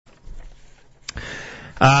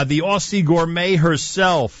The Aussie gourmet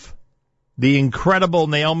herself, the incredible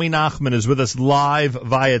Naomi Nachman, is with us live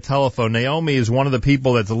via telephone. Naomi is one of the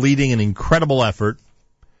people that's leading an incredible effort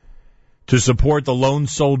to support the Lone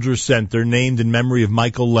Soldier Center, named in memory of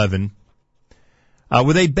Michael Levin,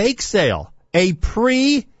 with a bake sale, a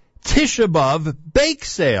pre-Tisha B'Av bake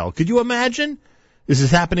sale. Could you imagine? This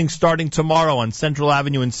is happening starting tomorrow on Central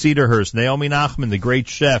Avenue in Cedarhurst. Naomi Nachman, the great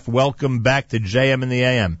chef, welcome back to JM in the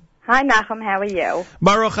AM. Hi, Nachum. How are you?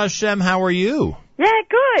 Baruch Hashem, how are you? Yeah,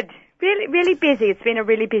 good. Really busy. It's been a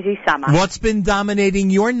really busy summer. What's been dominating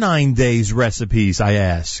your 9 days recipes, I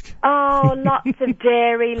ask? Oh, lots of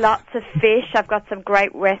dairy, lots of fish. I've got some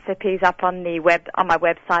great recipes up on my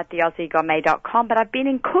website, theaussiegourmet.com. But I've been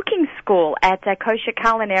in cooking school at Kosher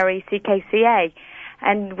Culinary CKCA.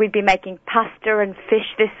 And we've been making pasta and fish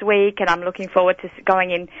this week, and I'm looking forward to going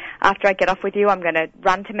in. After I get off with you, I'm going to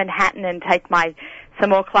run to Manhattan and take some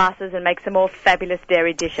more classes and make some more fabulous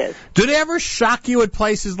dairy dishes. Do they ever shock you at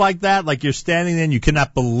places like that? Like you're standing there and you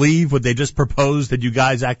cannot believe what they just proposed that you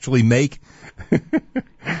guys actually make?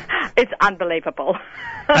 It's unbelievable.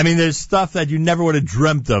 I mean, there's stuff that you never would have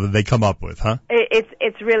dreamt of that they come up with, huh?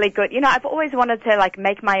 It's really good. You know, I've always wanted to,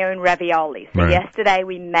 make my own ravioli. So Yesterday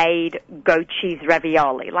we made goat cheese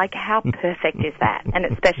ravioli. How perfect is that? And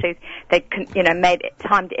especially they,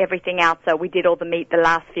 timed everything out. So we did all the meat the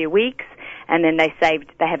last few weeks. And then they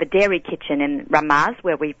have a dairy kitchen in Ramaz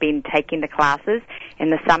where we've been taking the classes in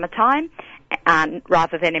the summertime,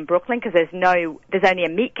 rather than in Brooklyn, because there's only a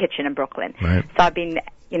meat kitchen in Brooklyn. Right. So I've been,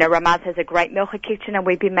 Ramaz has a great milcha kitchen, and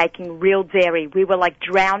we've been making real dairy. We were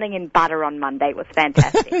drowning in butter on Monday. It was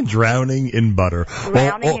fantastic. Drowning in butter.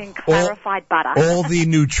 Drowning in clarified butter. All the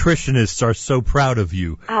nutritionists are so proud of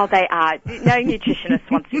you. Oh, they are. No nutritionist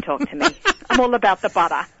wants to talk to me. I'm all about the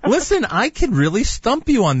butter. Listen, I can really stump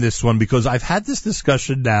you on this one because I've had this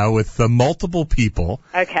discussion now with multiple people.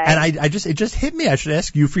 Okay. And it just hit me. I should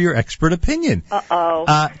ask you for your expert opinion.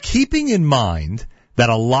 Uh-oh. Keeping in mind that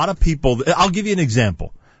a lot of people, I'll give you an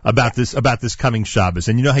example about this coming Shabbos.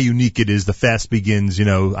 And you know how unique it is. The fast begins,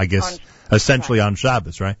 I guess, essentially on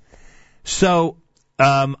Shabbos, right? So,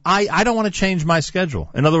 I don't want to change my schedule.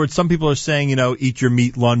 In other words, some people are saying, eat your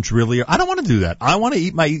meat lunch really. I don't want to do that. I want to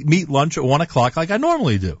eat my meat lunch at 1 o'clock like I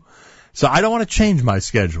normally do. So I don't want to change my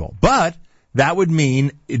schedule. But that would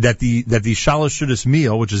mean that the Shalosh Shudas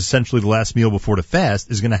meal, which is essentially the last meal before the fast,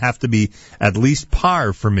 is going to have to be at least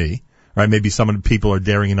par for me. Right? Maybe some people are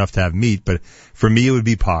daring enough to have meat, but for me it would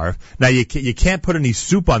be par. Now you can't put any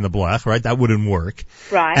soup on the blech, right? That wouldn't work.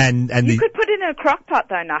 Right. And you could put it in a crock pot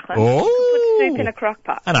though, Nachum. Oh. You could put soup in a crock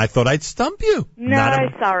pot. And I thought I'd stump you. No,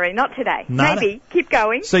 sorry, not today. Maybe. Keep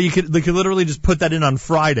going. So they could literally just put that in on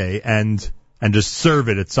Friday and just serve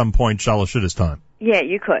it at some point Shalosh Shudas time. Yeah,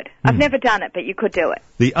 you could. I've never done it, but you could do it.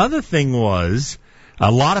 The other thing was,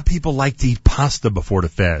 a lot of people like to eat pasta before the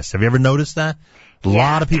fast. Have you ever noticed that? A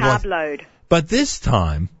lot of people. Carb load. But this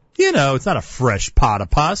time, it's not a fresh pot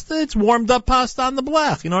of pasta. It's warmed up pasta on the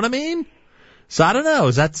blech. You know what I mean? So I don't know.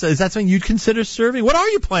 Is that something you'd consider serving? What are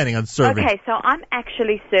you planning on serving? Okay, so I'm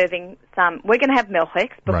actually serving we're going to have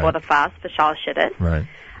milchiks before the fast for Shalosh Shudas. Right.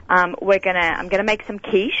 I'm gonna make some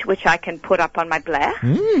quiche, which I can put up on my blech.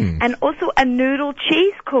 And also a noodle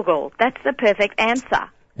cheese kugel. That's the perfect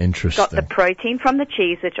answer. Interesting. Got the protein from the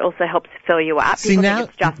cheese, which also helps fill you up. See,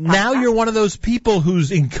 now you're one of those people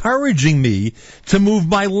who's encouraging me to move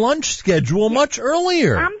my lunch schedule much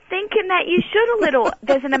earlier. I'm thinking that you should a little.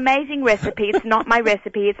 There's an amazing recipe. It's not my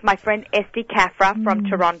recipe. It's my friend Esti Kafra from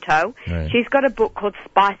Toronto. Right. She's got a book called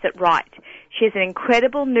Spice It Right. She has an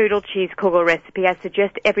incredible noodle cheese kugel recipe. I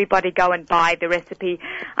suggest everybody go and buy the recipe.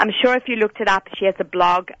 I'm sure if you looked it up, she has a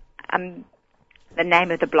blog. The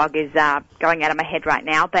name of the blog is going out of my head right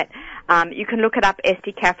now, but you can look it up,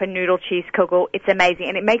 Esti Kafra Noodle Cheese Kugel. It's amazing,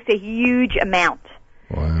 and it makes a huge amount.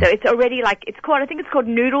 Wow. So it's already I think it's called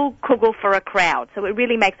Noodle Kugel for a Crowd. So it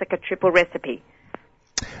really makes a triple recipe.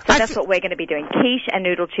 So that's what we're going to be doing, quiche and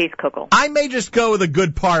noodle cheese kugel. I may just go with a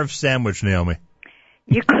good parve sandwich, Naomi.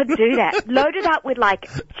 You could do that. Load it up with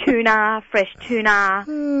tuna, fresh tuna,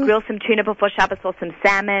 grill some tuna before Shabbos or some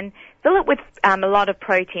salmon. Fill it with a lot of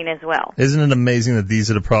protein as well. Isn't it amazing that these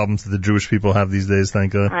are the problems that the Jewish people have these days,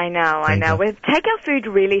 thank God? I know. We take our food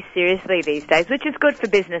really seriously these days, which is good for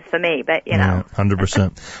business for me, but,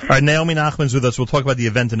 100%. All right, Naomi Nachman's with us. We'll talk about the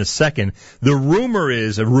event in a second. The rumor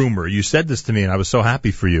is a rumor. You said this to me, and I was so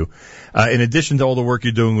happy for you. In addition to all the work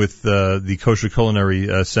you're doing with the Kosher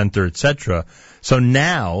Culinary Center, etc., so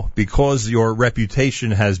now, because your reputation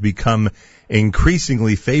has become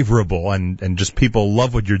increasingly favorable and just people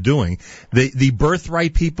love what you're doing, the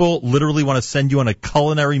Birthright people literally want to send you on a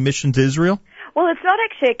culinary mission to Israel? Well, it's not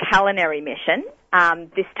actually a culinary mission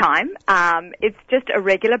this time. It's just a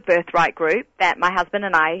regular birthright group that my husband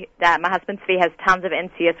Zvi has tons of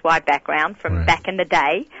NCSY background from back in the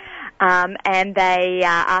day. And they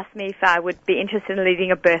asked me if I would be interested in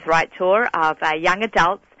leading a birthright tour of young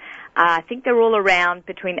adults. I think they're all around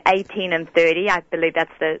between 18 and 30. I believe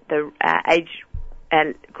that's the age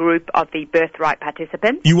group of the birthright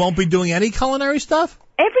participants. You won't be doing any culinary stuff?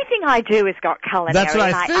 Everything I do has got culinary. That's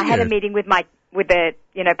what I figured. I had a meeting with the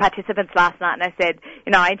participants last night, and I said,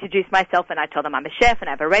 I introduced myself and I told them I'm a chef and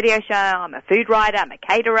I have a radio show, I'm a food writer, I'm a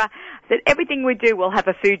caterer. I said everything we do will have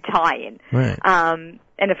a food tie-in. Right. And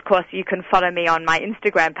of course you can follow me on my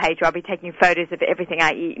Instagram page where I'll be taking photos of everything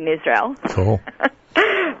I eat in Israel. Cool.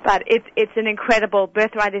 But it's an incredible,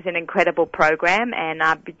 Birthright is an incredible program, and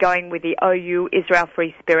I'll be going with the OU Israel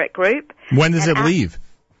Free Spirit group. When does it leave?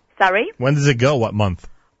 Sorry? When does it go? What month?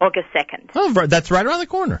 August 2nd. Oh, that's right around the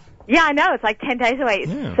corner. Yeah, I know. It's like 10 days away.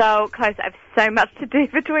 It's so close. I have so much to do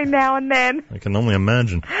between now and then. I can only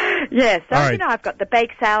imagine. Yeah, so, right. I've got the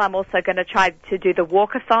bake sale. I'm also going to try to do the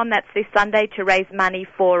walkathon. That's this Sunday to raise money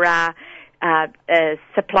for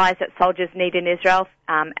supplies that soldiers need in Israel.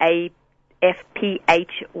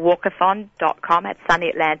 AFPHwalkathon.com at Sunny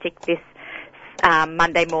Atlantic this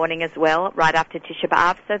Monday morning as well, right after Tisha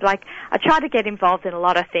B'Av. So, I try to get involved in a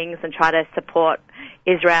lot of things and try to support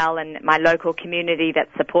Israel and my local community that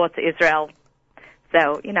supports Israel.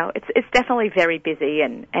 So, it's definitely very busy,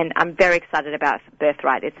 and I'm very excited about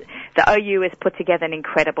Birthright. The OU has put together an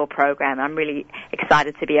incredible program. I'm really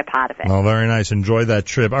excited to be a part of it. Oh, very nice. Enjoy that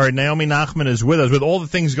trip. All right, Naomi Nachman is with us with all the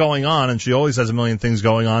things going on, and she always has a million things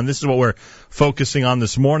going on. This is what we're focusing on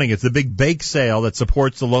this morning. It's the big bake sale that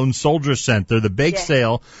supports the Lone Soldier Center. The bake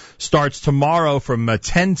sale starts tomorrow from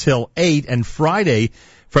 10 till 8 and Friday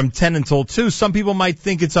from 10 until 2. Some people might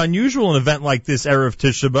think it's unusual, an event like this, Erev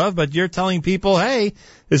Tisha B'Av, but you're telling people, hey,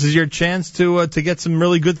 this is your chance to get some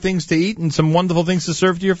really good things to eat and some wonderful things to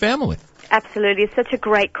serve to your family. Absolutely. It's such a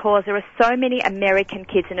great cause. There are so many American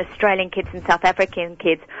kids and Australian kids and South African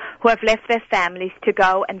kids who have left their families to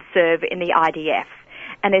go and serve in the IDF.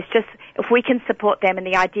 And it's just, if we can support them, and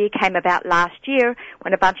the idea came about last year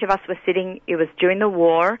when a bunch of us were sitting, it was during the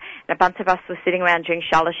war, and a bunch of us were sitting around during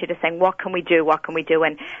Shalom saying, what can we do?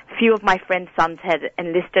 And a few of my friends' sons had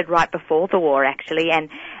enlisted right before the war, actually,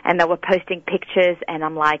 and they were posting pictures, and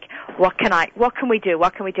I'm like, what can we do?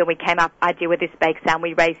 And we came up idea with this bake sale, and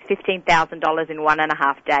we raised $15,000 in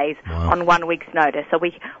 1.5 days on 1 week's notice. So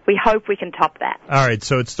we hope we can top that. All right,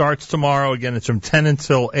 so it starts tomorrow. Again, it's from 10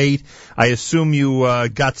 until 8. I assume you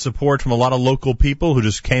got support from a lot of local people who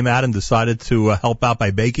just came out and decided to help out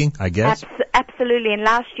by baking, I guess? Absolutely. And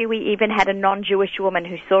last year we even had a non-Jewish woman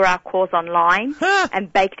who saw our cause online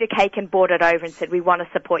and baked a cake and brought it over and said, we want to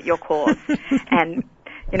support your cause. And,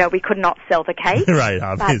 we could not sell the cake. Right,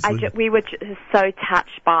 obviously. But we were just so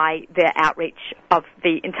touched by the outreach of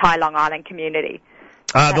the entire Long Island community.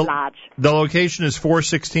 Large. The location is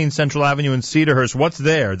 416 Central Avenue in Cedarhurst. What's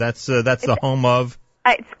there? That's the home of?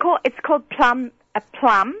 It's called Plum,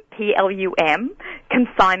 Plum,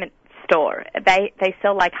 consignment store. They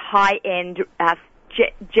sell high-end,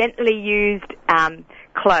 gently used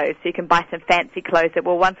clothes. So you can buy some fancy clothes that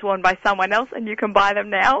were once worn by someone else, and you can buy them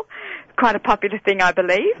now. Quite a popular thing, I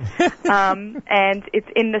believe. And it's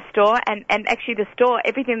in the store, and actually the store,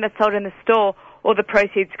 everything that's sold in the store, all the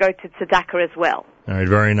proceeds go to tzedakah as well. All right,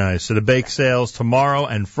 very nice. So the bake sales tomorrow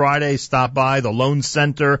and Friday. Stop by. The Lone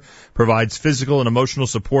Center provides physical and emotional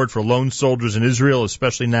support for lone soldiers in Israel,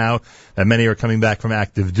 especially now that many are coming back from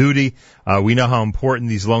active duty. We know how important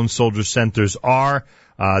these Lone Soldier Centers are.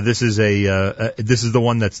 This is the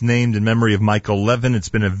one that's named in memory of Michael Levin. It's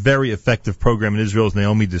been a very effective program in Israel, as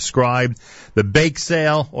Naomi described. The bake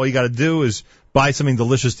sale, all you got to do is buy something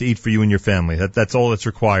delicious to eat for you and your family. That's all that's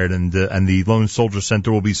required, and the Lone Soldier Center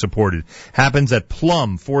will be supported. Happens at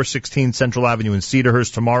Plum, 416 Central Avenue in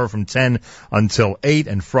Cedarhurst, tomorrow from 10 until 8,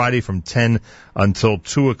 and Friday from 10 until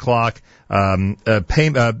 2 o'clock.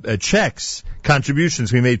 Checks,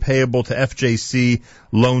 contributions can be made payable to FJC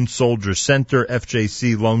Lone Soldier Center,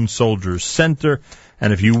 FJC Lone Soldier Center.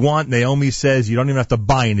 And if you want, Naomi says you don't even have to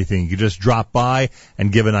buy anything. You can just drop by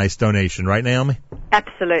and give a nice donation. Right, Naomi?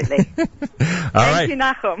 Absolutely. Thank you,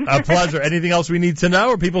 Nachum. A pleasure. Anything else we need to know,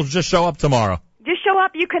 or people just show up tomorrow? Just show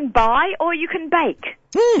up. You can buy or you can bake.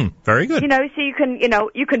 Very good. So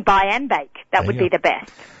you can buy and bake. That would be the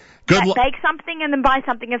best. Bake something and then buy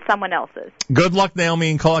something of someone else's. Good luck, Naomi,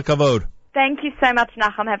 and kol hakavod. Thank you so much,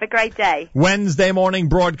 Nachum. Have a great day. Wednesday morning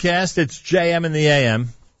broadcast. It's JM in the AM.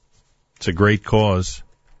 It's a great cause.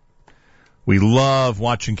 We love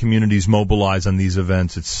watching communities mobilize on these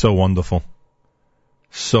events. It's so wonderful.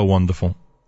 So wonderful.